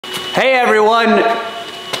Hey everyone!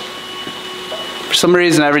 For some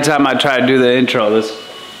reason, every time I try to do the intro, this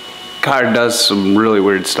car does some really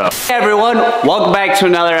weird stuff. Hey everyone, welcome back to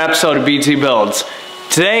another episode of BT Builds.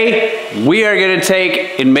 Today, we are gonna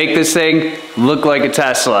take and make this thing look like a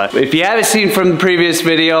Tesla. If you haven't seen from the previous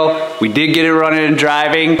video, we did get it running and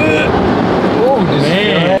driving. Oh,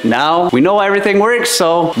 man. Now, we know everything works,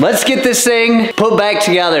 so let's get this thing put back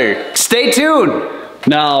together. Stay tuned!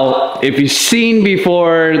 Now, if you've seen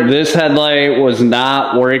before, this headlight was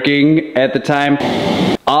not working at the time.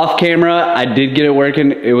 Off camera, I did get it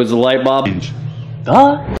working. It was a light bulb.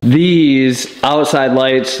 These outside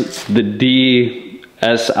lights, the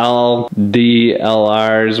DSL,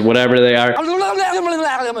 DLRs, whatever they are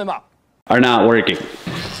not working.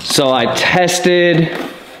 So I tested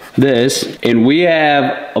this, and we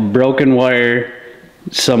have a broken wire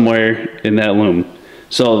somewhere in that loom.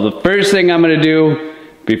 So the first thing I'm gonna do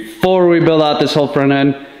before we build out this whole front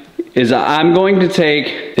end is I'm going to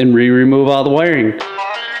take and remove all the wiring.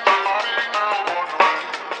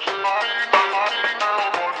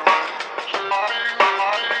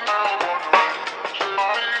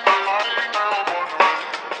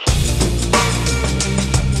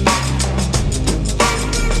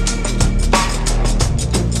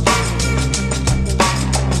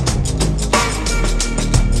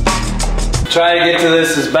 Try to get to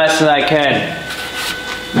this as best as I can.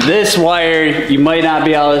 This wire, you might not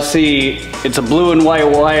be able to see, it's a blue and white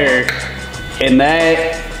wire, and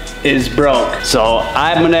that is broke. So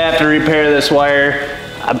I'm gonna have to repair this wire.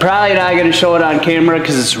 I'm probably not gonna show it on camera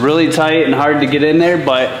because it's really tight and hard to get in there,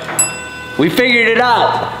 but we figured it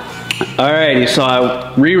out. Alrighty, so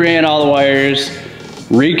I re-ran all the wires,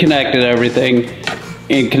 reconnected everything,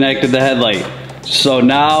 and connected the headlight. So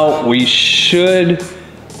now we should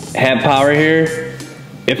have power here.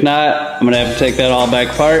 If not, I'm gonna have to take that all back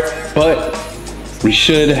apart, but we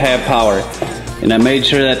should have power. And I made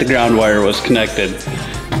sure that the ground wire was connected.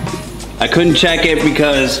 I couldn't check it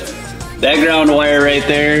because that ground wire right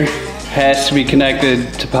there has to be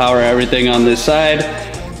connected to power everything on this side,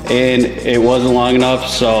 and it wasn't long enough,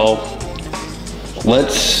 so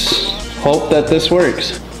let's hope that this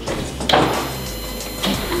works.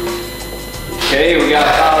 Okay, we got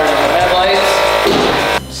power to the headlights.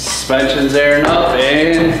 Suspension's airing up,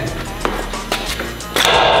 and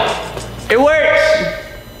it works!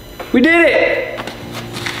 We did it!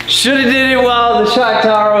 Should've did it while the shock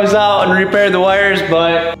tower was out and repaired the wires,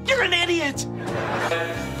 but you're an idiot!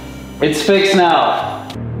 It's fixed now.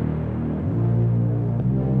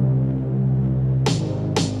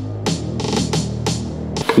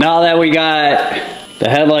 Now that we got the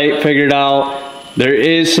headlight figured out, there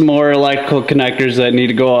is some more electrical connectors that need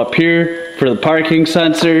to go up here for the parking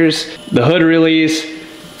sensors, the hood release,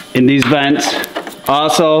 and these vents.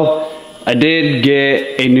 Also, I did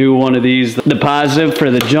get a new one of these, the positive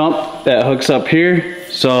for the jump that hooks up here.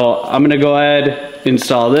 So I'm gonna go ahead,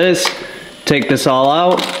 install this, take this all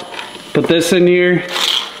out, put this in here,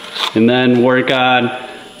 and then work on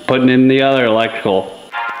putting in the other electrical.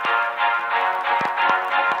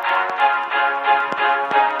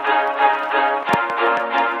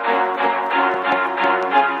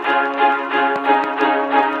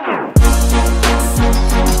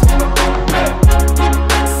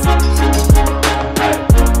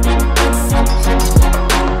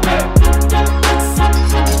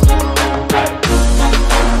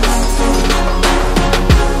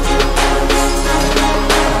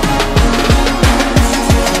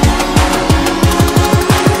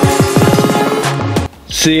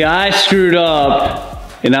 See, I screwed up,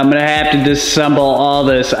 and I'm gonna have to disassemble all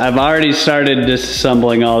this. I've already started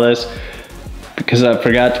disassembling all this because I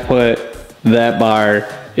forgot to put that bar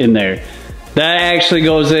in there. That actually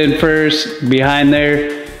goes in first, behind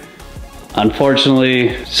there,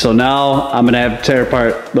 unfortunately. So now I'm gonna have to tear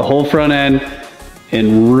apart the whole front end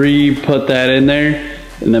and re-put that in there,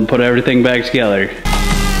 and then put everything back together.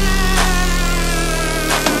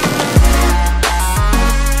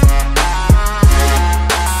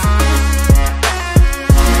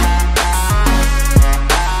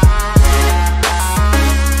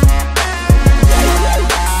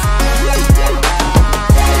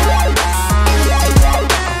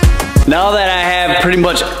 Now that I have pretty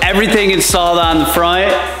much everything installed on the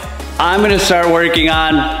front, I'm gonna start working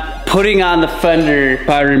on putting on the fender. If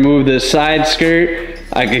I remove this side skirt,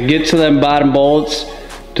 I could get to them bottom bolts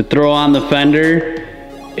to throw on the fender,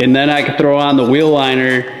 and then I could throw on the wheel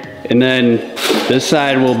liner, and then this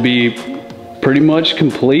side will be pretty much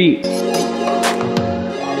complete.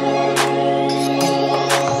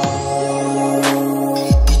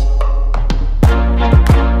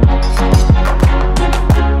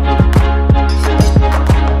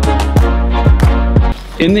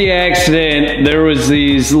 In the accident, there was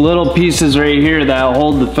these little pieces right here that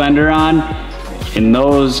hold the fender on, and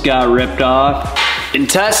those got ripped off. And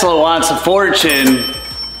Tesla wants a fortune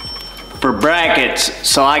for brackets,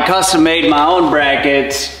 so I custom made my own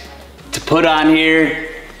brackets to put on here.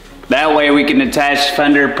 That way we can attach the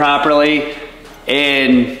fender properly.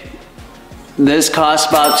 And this cost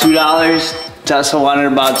about $2. Tesla wanted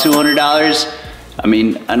about $200. I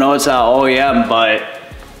mean, I know it's not OEM, but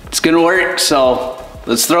it's gonna work, so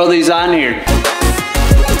let's throw these on here.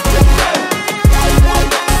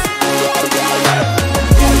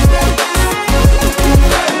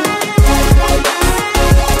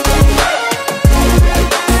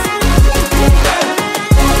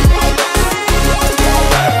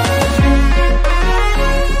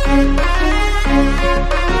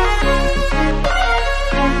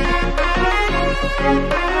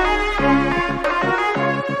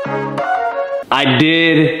 I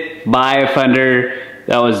did buy a fender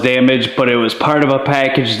that was damaged, but it was part of a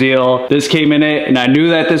package deal. This came in it, and I knew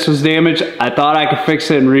that this was damaged. I thought I could fix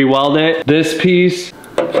it and re-weld it. This piece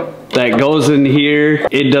that goes in here,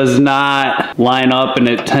 it does not line up and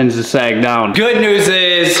it tends to sag down. Good news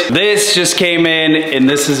is, this just came in, and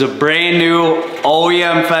this is a brand new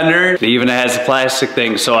OEM fender. It even has a plastic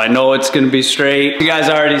thing, so I know it's gonna be straight. You guys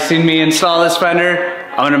already seen me install this fender.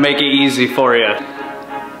 I'm gonna make it easy for you.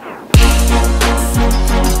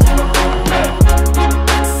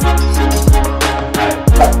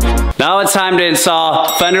 Now it's time to install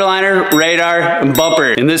fender liner, radar, and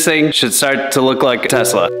bumper. And this thing should start to look like a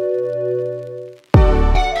Tesla.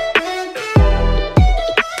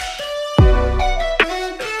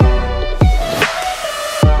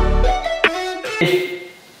 If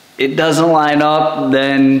it doesn't line up,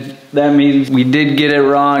 then that means we did get it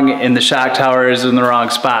wrong and the shock tower is in the wrong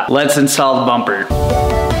spot. Let's install the bumper.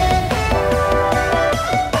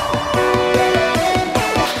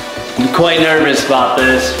 I'm quite nervous about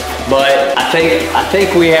this, but I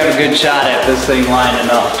think we have a good shot at this thing lining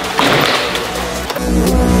up.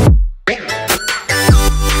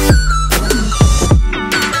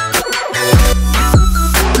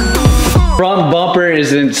 Front bumper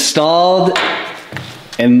is installed,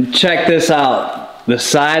 and check this out. The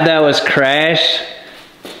side that was crashed,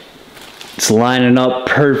 it's lining up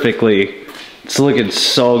perfectly. It's looking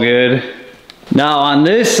so good. Now on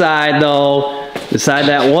this side though, the side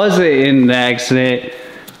that wasn't in the accident,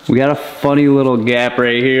 we got a funny little gap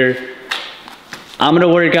right here. I'm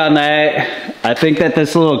gonna work on that. I think that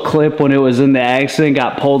this little clip, when it was in the accident,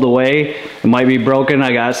 got pulled away. It might be broken.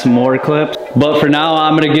 I got some more clips. But for now,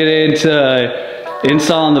 I'm gonna get into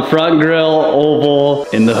installing the front grille, oval,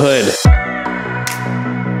 and the hood.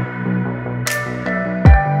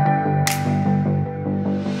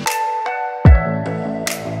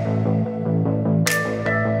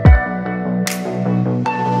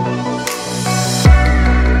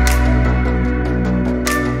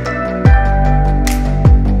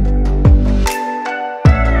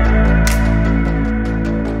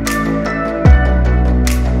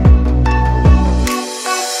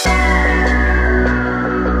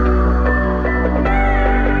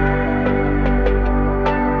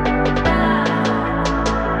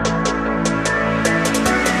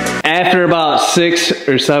 After about 6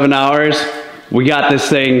 or 7 hours, we got this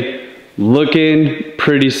thing looking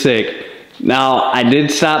pretty sick. Now, I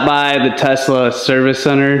did stop by the Tesla service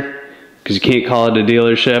center, because you can't call it a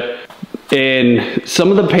dealership. And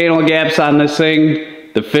some of the panel gaps on this thing,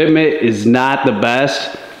 the fitment is not the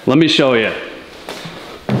best. Let me show you.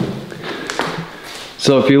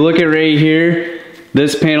 So if you look at right here,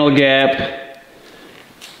 this panel gap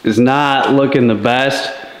is not looking the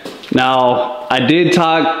best. Now, I did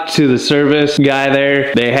talk to the service guy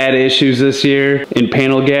there. They had issues this year in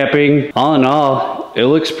panel gapping. All in all, it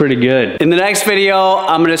looks pretty good. In the next video,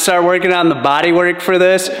 I'm gonna start working on the body work for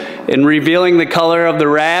this and revealing the color of the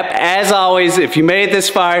wrap. As always, if you made it this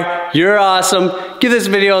far, you're awesome. Give this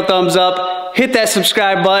video a thumbs up. Hit that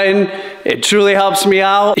subscribe button. It truly helps me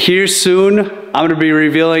out. Here soon, I'm gonna be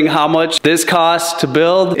revealing how much this costs to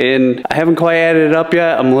build, and I haven't quite added it up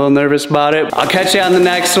yet. I'm a little nervous about it. I'll catch you on the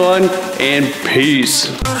next one, and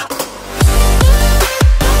peace.